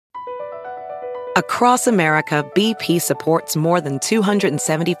Across America, BP supports more than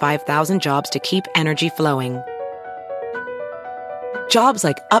 275,000 jobs to keep energy flowing. Jobs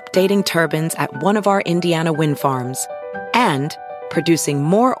like updating turbines at one of our Indiana wind farms and producing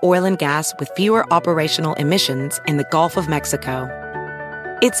more oil and gas with fewer operational emissions in the Gulf of Mexico.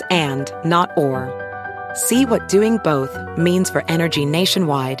 It's and, not or. See what doing both means for energy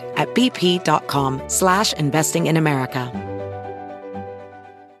nationwide at bp.com/investing in America.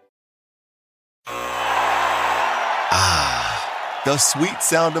 The sweet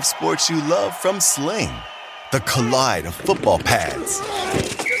sound of sports you love from Sling. The collide of football pads.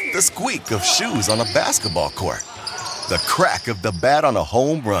 The squeak of shoes on a basketball court. The crack of the bat on a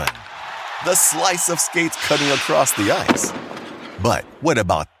home run. The slice of skates cutting across the ice. But what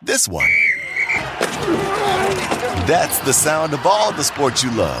about this one? That's the sound of all the sports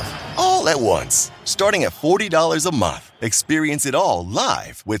you love, all at once. Starting at $40 a month. Experience it all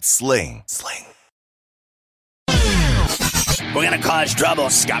live with Sling. We're going to cause trouble.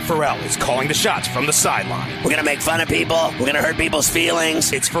 Scott Farrell is calling the shots from the sideline. We're going to make fun of people. We're going to hurt people's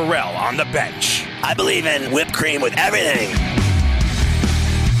feelings. It's Farrell on the bench. I believe in whipped cream with everything.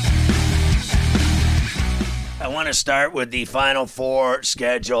 I want to start with the Final Four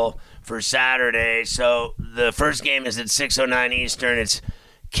schedule for Saturday. So the first game is at 6:09 Eastern. It's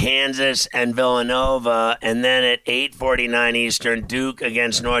Kansas and Villanova. And then at 8:49 Eastern, Duke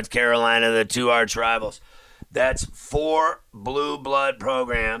against North Carolina, the two arch rivals. That's 4 blue blood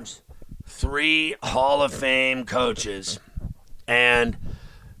programs, 3 Hall of Fame coaches, and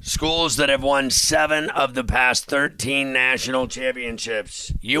schools that have won 7 of the past 13 national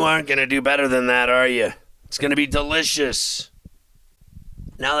championships. You aren't going to do better than that, are you? It's going to be delicious.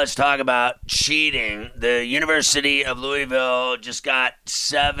 Now let's talk about cheating. The University of Louisville just got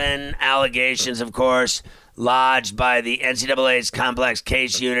 7 allegations, of course, lodged by the NCAA's complex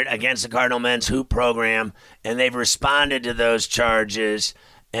case unit against the Cardinal men's hoop program, and they've responded to those charges.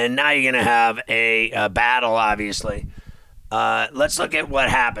 And now you're going to have a battle, obviously. Let's look at what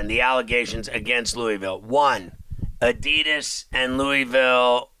happened, the allegations against Louisville. 1, Adidas and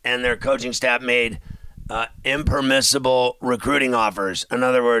Louisville and their coaching staff made impermissible recruiting offers. In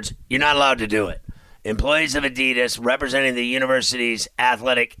other words, you're not allowed to do it. Employees of Adidas, representing the university's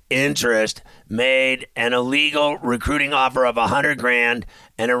athletic interest, made an illegal recruiting offer of $100,000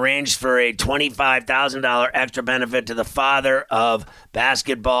 and arranged for a $25,000 extra benefit to the father of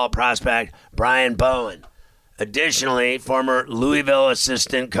basketball prospect Brian Bowen. Additionally, former Louisville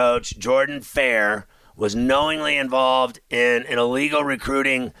assistant coach Jordan Fair was knowingly involved in an illegal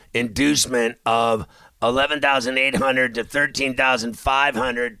recruiting inducement of $11,800 to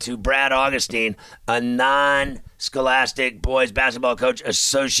 $13,500 to Brad Augustine, a non-scholastic boys basketball coach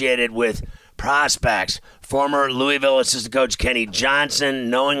associated with prospects. Former Louisville assistant coach Kenny Johnson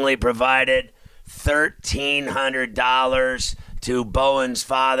knowingly provided $1,300 to Bowen's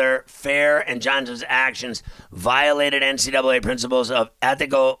father. Fair and Johnson's actions violated NCAA principles of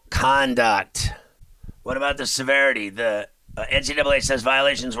ethical conduct. What about the severity? The NCAA says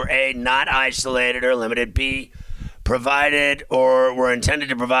violations were A, not isolated or limited, B, provided or were intended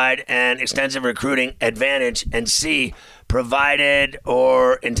to provide an extensive recruiting advantage, and C, provided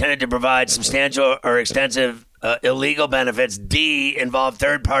or intended to provide substantial or extensive illegal benefits. D, involved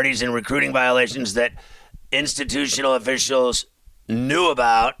third parties in recruiting violations that institutional officials knew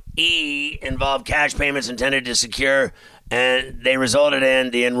about. E, involved cash payments intended to secure and they resulted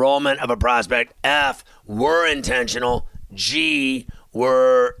in the enrollment of a prospect. F, were intentional. G,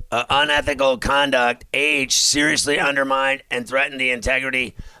 were unethical conduct. H, seriously undermined and threatened the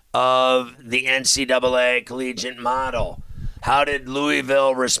integrity of the NCAA collegiate model. How did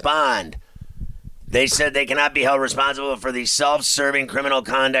Louisville respond? They said they cannot be held responsible for the self-serving criminal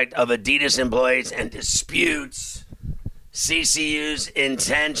conduct of Adidas employees and disputes CCU's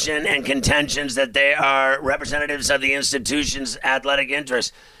intention and contentions that they are representatives of the institution's athletic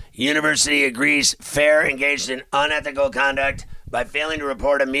interests. University agrees Fair engaged in unethical conduct by failing to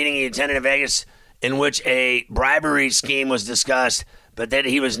report a meeting he attended in Vegas in which a bribery scheme was discussed, but that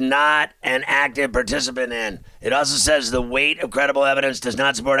he was not an active participant in. It also says the weight of credible evidence does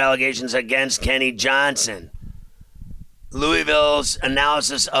not support allegations against Kenny Johnson. Louisville's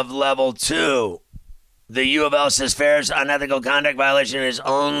analysis of level 2. The U of L says Fair's unethical conduct violation is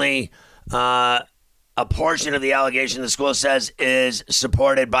only a portion of the allegation the school says is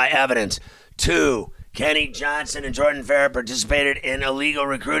supported by evidence. 2, Kenny Johnson and Jordan Farrah participated in illegal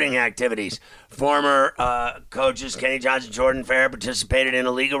recruiting activities. Former coaches Kenny Johnson and Jordan Farrah participated in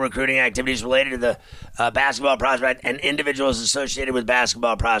illegal recruiting activities related to the basketball prospect and individuals associated with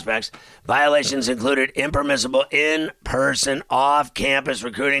basketball prospects. Violations included impermissible in-person, off-campus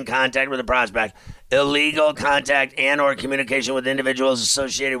recruiting contact with the prospect, illegal contact and or communication with individuals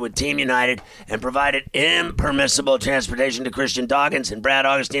associated with Team United, and provided impermissible transportation to Christian Dawkins and Brad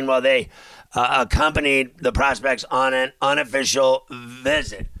Augustine while they accompanied the prospects on an unofficial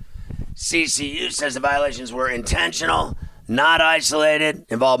visit. CCU says the violations were intentional, not isolated,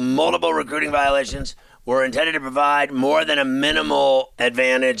 involved multiple recruiting violations, were intended to provide more than a minimal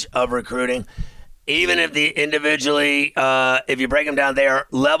advantage of recruiting. Even if if you break them down, they are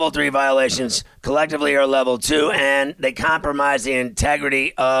level 3 violations, collectively are level 2, and they compromise the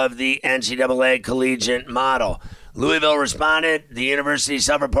integrity of the NCAA collegiate model. Louisville responded. The university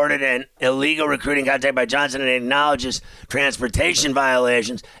self-reported an illegal recruiting contact by Johnson and acknowledges transportation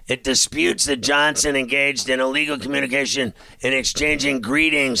violations. It disputes that Johnson engaged in illegal communication in exchanging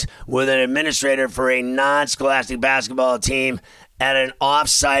greetings with an administrator for a non-scholastic basketball team at an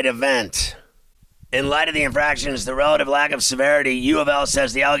off-site event. In light of the infractions, the relative lack of severity, U of L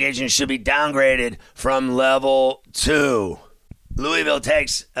says the allegations should be downgraded from level 2. Louisville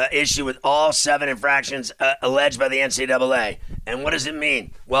takes issue with all 7 infractions alleged by the NCAA. And what does it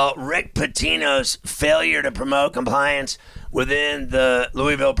mean? Well, Rick Pitino's failure to promote compliance within the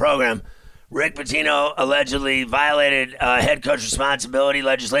Louisville program. Rick Pitino allegedly violated head coach responsibility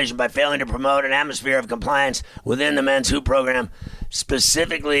legislation by failing to promote an atmosphere of compliance within the men's hoop program.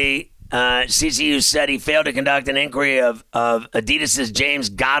 Specifically, CCU said he failed to conduct an inquiry of Adidas' James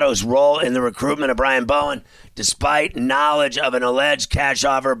Gatto's role in the recruitment of Brian Bowen, despite knowledge of an alleged cash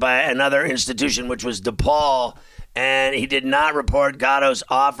offer by another institution, which was DePaul, and he did not report Gatto's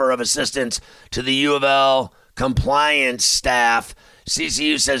offer of assistance to the U of L compliance staff.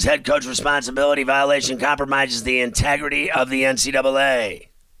 CCU says head coach responsibility violation compromises the integrity of the NCAA.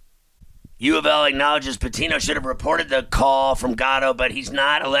 U of L acknowledges Pitino should have reported the call from Gatto, but he's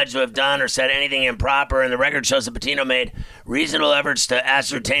not alleged to have done or said anything improper, and the record shows that Pitino made reasonable efforts to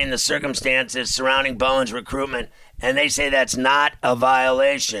ascertain the circumstances surrounding Bowen's recruitment, and they say that's not a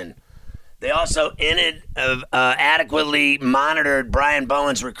violation. They also adequately monitored Brian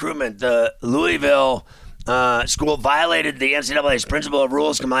Bowen's recruitment. The Louisville school violated the NCAA's principle of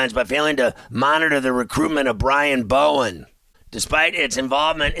rules compliance by failing to monitor the recruitment of Brian Bowen. Despite its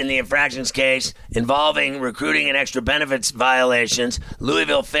involvement in the infractions case involving recruiting and extra benefits violations,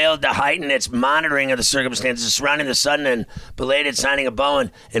 Louisville failed to heighten its monitoring of the circumstances surrounding the sudden and belated signing of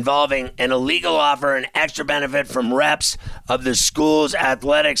Bowen involving an illegal offer and extra benefit from reps of the school's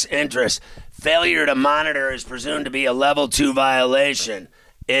athletics interests. Failure to monitor is presumed to be a level 2 violation.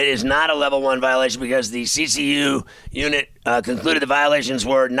 It is not a level 1 violation because the CCU unit concluded the violations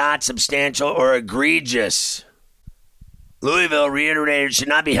were not substantial or egregious. Louisville reiterated it should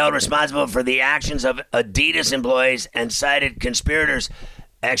not be held responsible for the actions of Adidas employees and cited conspirators'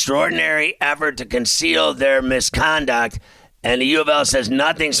 extraordinary effort to conceal their misconduct. And the U of L says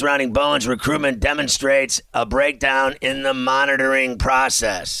nothing surrounding Bowen's recruitment demonstrates a breakdown in the monitoring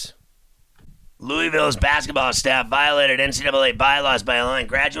process. Louisville's basketball staff violated NCAA bylaws by allowing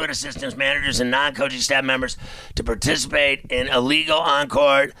graduate assistants, managers, and non-coaching staff members to participate in illegal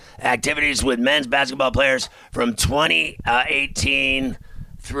on-court activities with men's basketball players from 2018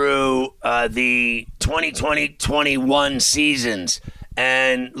 through the 2020-21 seasons.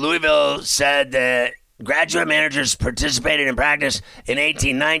 And Louisville said that graduate managers participated in practice in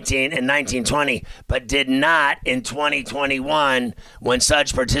 18-19 and 19-20, but did not in 2021 when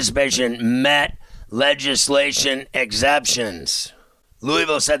such participation met legislation exceptions.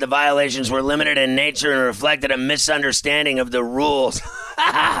 Louisville said the violations were limited in nature and reflected a misunderstanding of the rules.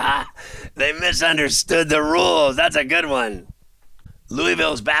 They misunderstood the rules. That's a good one.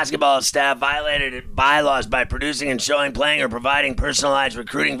 Louisville's basketball staff violated bylaws by producing and showing, playing, or providing personalized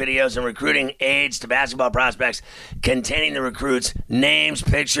recruiting videos and recruiting aids to basketball prospects containing the recruits' names,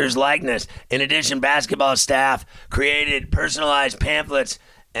 pictures, likeness. In addition, basketball staff created personalized pamphlets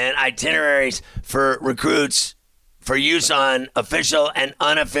and itineraries for recruits for use on official and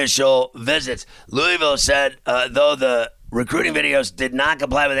unofficial visits. Louisville said, though the recruiting videos did not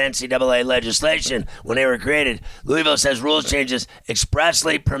comply with NCAA legislation when they were created, Louisville says rules changes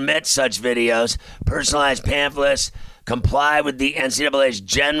expressly permit such videos. Personalized pamphlets comply with the NCAA's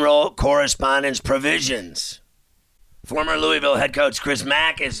general correspondence provisions. Former Louisville head coach Chris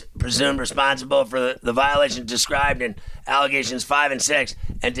Mack is presumed responsible for the violations described in allegations 5 and 6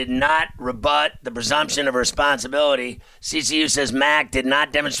 and did not rebut the presumption of responsibility. CCU says Mack did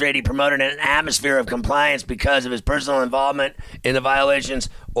not demonstrate he promoted an atmosphere of compliance because of his personal involvement in the violations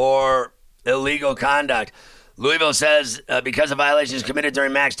or illegal conduct. Louisville says because the violations committed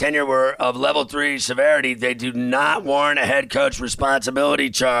during Mack's tenure were of level 3 severity, they do not warrant a head coach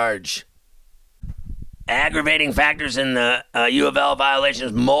responsibility charge. Aggravating factors in the U of L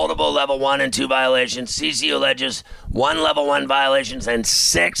violations, multiple level 1 and 2 violations. CCU alleges 1 level 1 violations and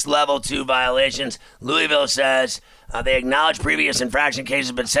 6 level 2 violations. Louisville says they acknowledge previous infraction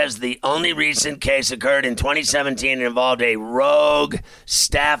cases, but says the only recent case occurred in 2017 and involved a rogue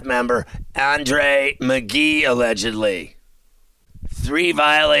staff member, Andre McGee, allegedly. 3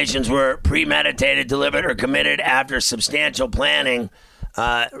 violations were premeditated, deliberate, or committed after substantial planning.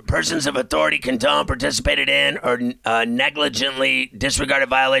 Persons of authority condoned, participated in, or negligently disregarded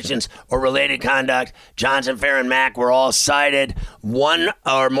violations or related conduct. Johnson, Fair, and Mack were all cited. 1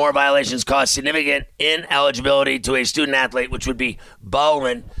 or more violations caused significant ineligibility to a student athlete, which would be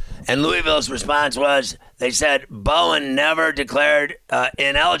Bowen. And Louisville's response was, they said Bowen never declared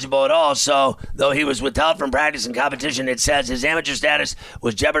ineligible at all. So though he was withheld from practice and competition, it says his amateur status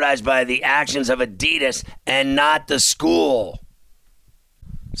was jeopardized by the actions of Adidas and not the school.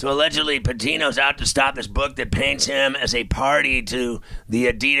 So allegedly, Pitino's out to stop this book that paints him as a party to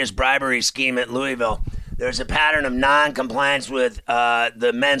the Adidas bribery scheme at Louisville. There's a pattern of non-compliance with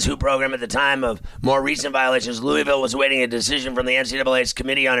the men's hoop program at the time of more recent violations. Louisville was awaiting a decision from the NCAA's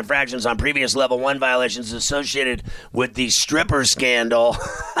Committee on Infractions on previous Level 1 violations associated with the stripper scandal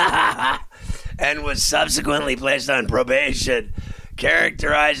and was subsequently placed on probation.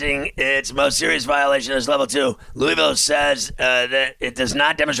 Characterizing its most serious violation as level 2, Louisville says that it does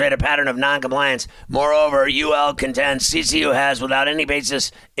not demonstrate a pattern of noncompliance. Moreover, UL contends CCU has, without any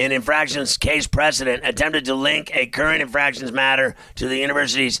basis in infractions case precedent, attempted to link a current infractions matter to the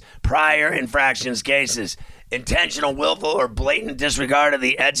university's prior infractions cases. Intentional, willful, or blatant disregard of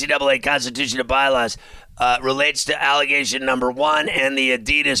the NCAA Constitution of Bylaws relates to allegation number 1 and the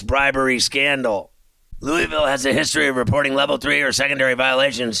Adidas bribery scandal. Louisville has a history of reporting level 3 or secondary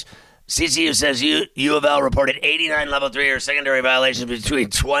violations. CCU says U of L reported 89 level 3 or secondary violations between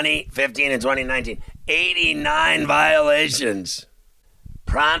 2015 and 2019. 89 violations.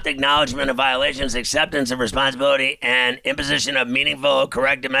 Prompt acknowledgement of violations, acceptance of responsibility, and imposition of meaningful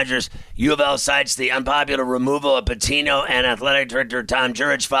corrective measures. U of L cites the unpopular removal of Pitino and athletic director Tom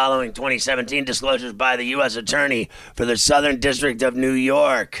Jurich following 2017 disclosures by the U.S. Attorney for the Southern District of New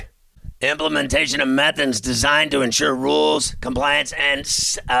York. Implementation of methods designed to ensure rules, compliance, and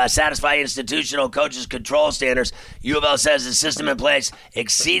satisfy institutional coaches' control standards. U of L says the system in place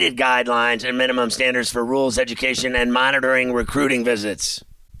exceeded guidelines and minimum standards for rules, education, and monitoring recruiting visits.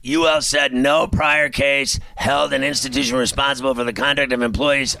 UL said no prior case held an institution responsible for the conduct of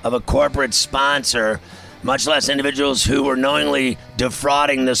employees of a corporate sponsor, much less individuals who were knowingly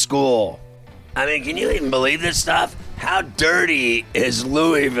defrauding the school. I mean, can you even believe this stuff? How dirty is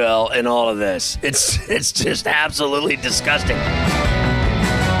Louisville in all of this? It's just absolutely disgusting.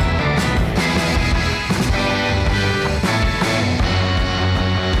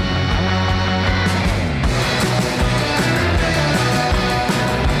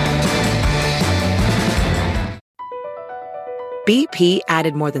 BP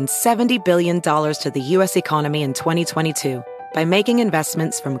added more than $70 billion to the U.S. economy in 2022 by making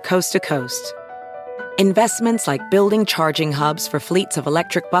investments from coast to coast. Investments like building charging hubs for fleets of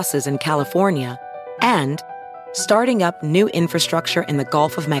electric buses in California and starting up new infrastructure in the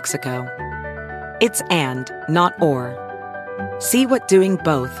Gulf of Mexico. It's and, not or. See what doing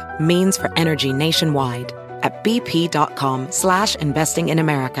both means for energy nationwide at bp.com/investing in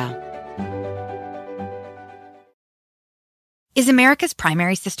America. Is America's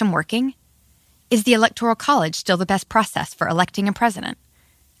primary system working? Is the Electoral College still the best process for electing a president?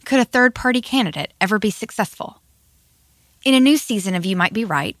 Could a third-party candidate ever be successful? In a new season of You Might Be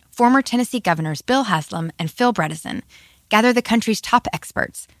Right, former Tennessee governors Bill Haslam and Phil Bredesen gather the country's top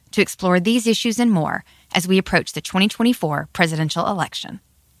experts to explore these issues and more as we approach the 2024 presidential election.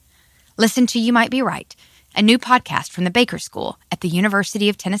 Listen to You Might Be Right, a new podcast from the Baker School at the University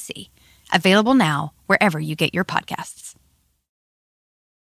of Tennessee, available now wherever you get your podcasts.